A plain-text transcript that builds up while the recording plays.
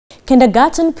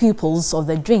Kindergarten pupils of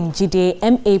the Dwen Gyidie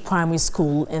M primary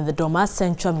school in the Doma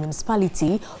Central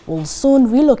Municipality will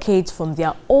soon relocate from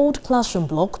their old classroom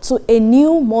block to a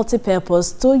new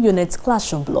multi-purpose 2-unit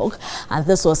classroom block, and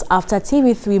this was after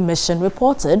TV3 Mission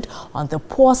reported on the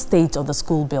poor state of the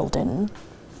school building.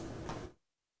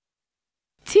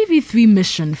 TV3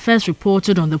 Mission first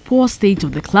reported on the poor state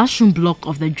of the classroom block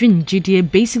of the Dwen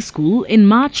Gyidie Basic School in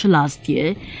March last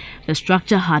year. The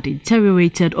structure had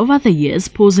deteriorated over the years,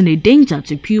 posing a danger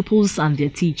to pupils and their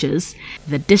teachers.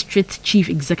 The district chief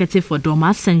executive for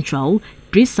Doma Central,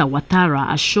 Brisa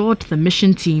Watara, assured the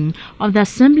mission team of the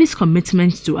Assembly's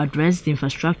commitment to address the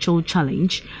infrastructural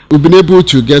challenge. We've been able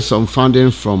to get some funding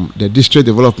from the district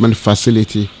development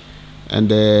facility,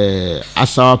 and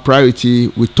as our priority,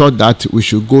 we thought that we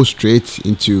should go straight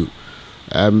into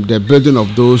the building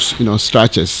of those,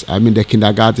 structures. I mean, the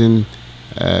kindergarten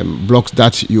blocks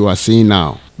that you are seeing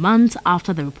now. Months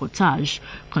after the reportage,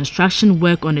 construction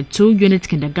work on a 2-unit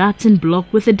kindergarten block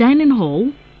with a dining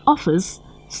hall, office,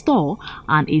 store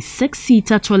and a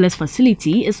 6-seater toilet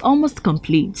facility is almost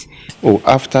complete.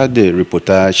 After the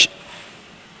reportage,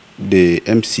 the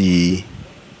MC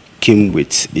came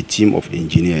with a team of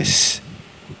engineers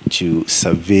to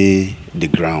survey the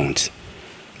ground.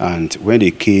 And when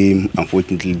they came,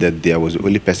 unfortunately, that there was the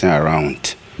only person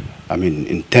around. I mean,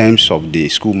 in terms of the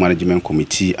school management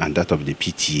committee and that of the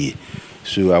PTA.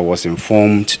 So I was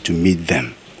informed to meet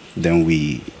them. Then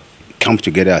we come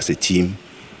together as a team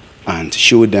and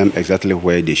show them exactly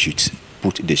where they should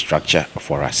put the structure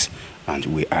for us. And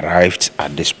we arrived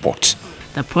at the spot.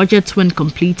 The project, when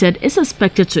completed, is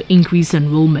expected to increase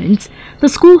enrollment. The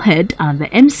school head and the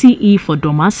MCE for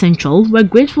Doma Central were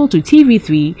grateful to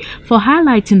TV3 for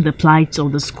highlighting the plight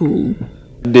of the school.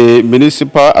 The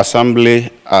Municipal Assembly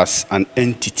as an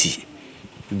entity,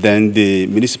 then the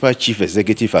Municipal Chief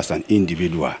Executive as an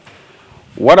individual.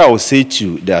 What I will say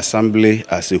to the Assembly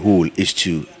as a whole is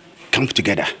to come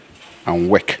together and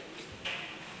work.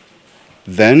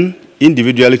 Then,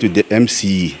 individually to the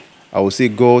MCE, I will say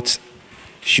God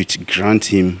should grant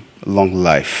him long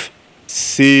life.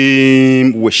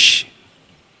 Same wish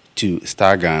to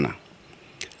Star Ghana.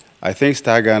 I think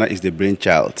Star Ghana is the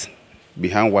brainchild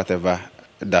behind whatever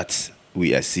that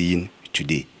we are seeing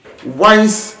today.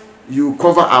 Once you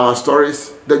cover our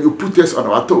stories, then you put us on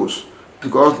our toes,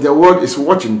 because the world is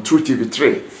watching through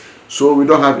TV3. So we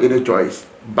don't have any choice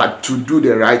but to do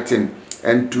the right thing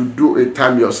and to do it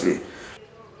timelessly.